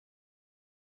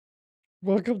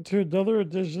Welcome to another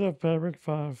edition of Fabric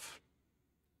 5.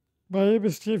 My name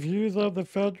is Steve Hughes. I'm the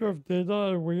founder of Data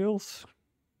on Wheels.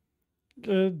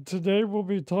 And today we'll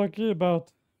be talking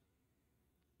about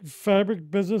Fabric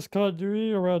business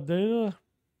continuity around data.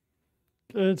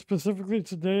 And specifically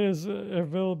today is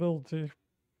availability.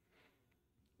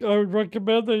 I would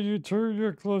recommend that you turn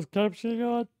your closed captioning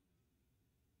on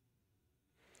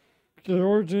in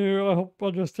order to help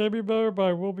understand me better, but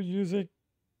I will be using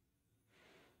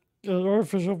an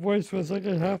artificial voice for the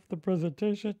second half of the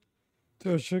presentation,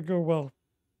 so it should go well.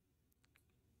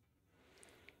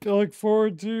 I look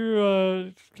forward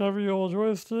to having you all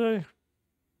join us today.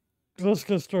 Let's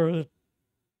get started.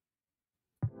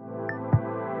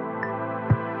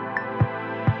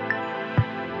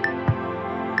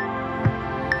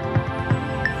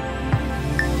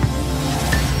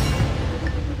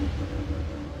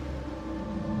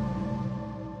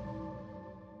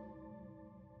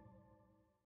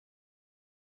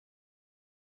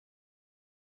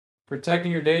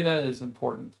 Protecting your data is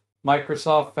important.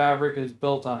 Microsoft Fabric is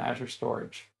built on Azure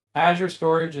Storage. Azure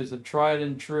Storage is a tried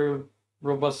and true,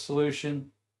 robust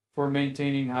solution for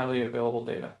maintaining highly available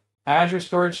data. Azure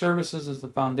Storage Services is the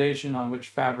foundation on which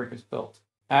Fabric is built.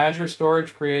 Azure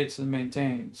Storage creates and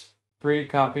maintains 3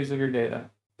 copies of your data.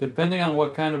 Depending on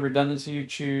what kind of redundancy you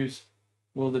choose,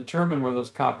 will determine where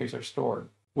those copies are stored.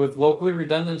 With locally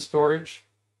redundant storage,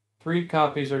 3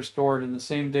 copies are stored in the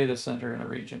same data center in a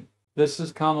region. This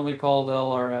is commonly called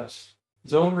LRS.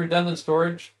 Zone redundant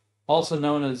storage, also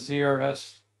known as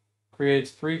ZRS,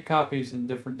 creates 3 copies in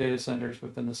different data centers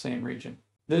within the same region.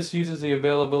 This uses the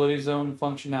availability zone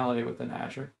functionality within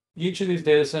Azure. Each of these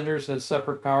data centers has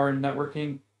separate power and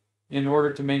networking in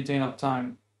order to maintain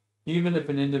uptime, even if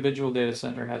an individual data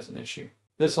center has an issue.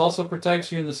 This also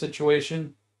protects you in the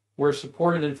situation where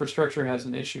supported infrastructure has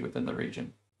an issue within the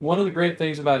region. One of the great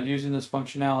things about using this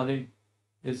functionality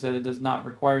is that it does not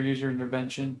require user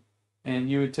intervention, and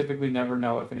you would typically never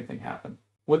know if anything happened.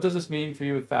 What does this mean for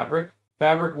you with Fabric?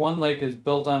 Fabric OneLake is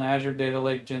built on Azure Data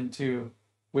Lake Gen 2,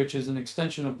 which is an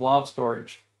extension of Blob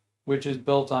Storage, which is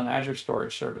built on Azure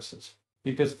Storage Services.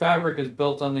 Because Fabric is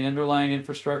built on the underlying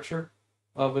infrastructure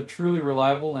of a truly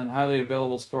reliable and highly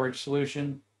available storage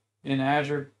solution in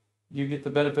Azure, you get the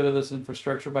benefit of this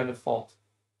infrastructure by default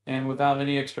and without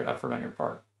any extra effort on your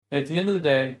part. At the end of the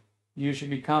day, you should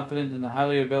be confident in the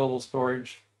highly available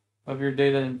storage of your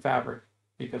data in Fabric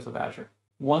because of Azure.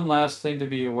 One last thing to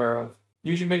be aware of.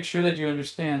 You should make sure that you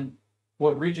understand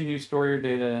what region you store your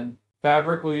data in.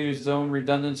 Fabric will use zone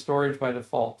redundant storage by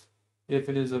default if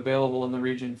it is available in the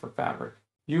region for Fabric.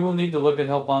 You will need to look at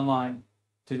help online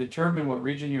to determine what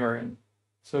region you are in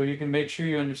so you can make sure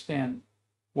you understand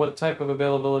what type of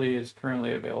availability is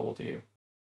currently available to you.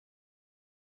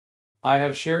 I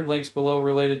have shared links below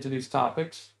related to these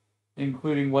topics,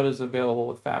 including what is available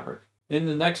with Fabric. In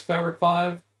the next Fabric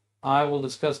 5, I will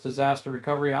discuss disaster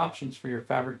recovery options for your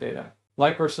Fabric data.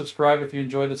 Like or subscribe if you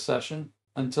enjoyed this session.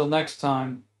 Until next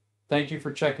time, thank you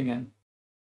for checking in.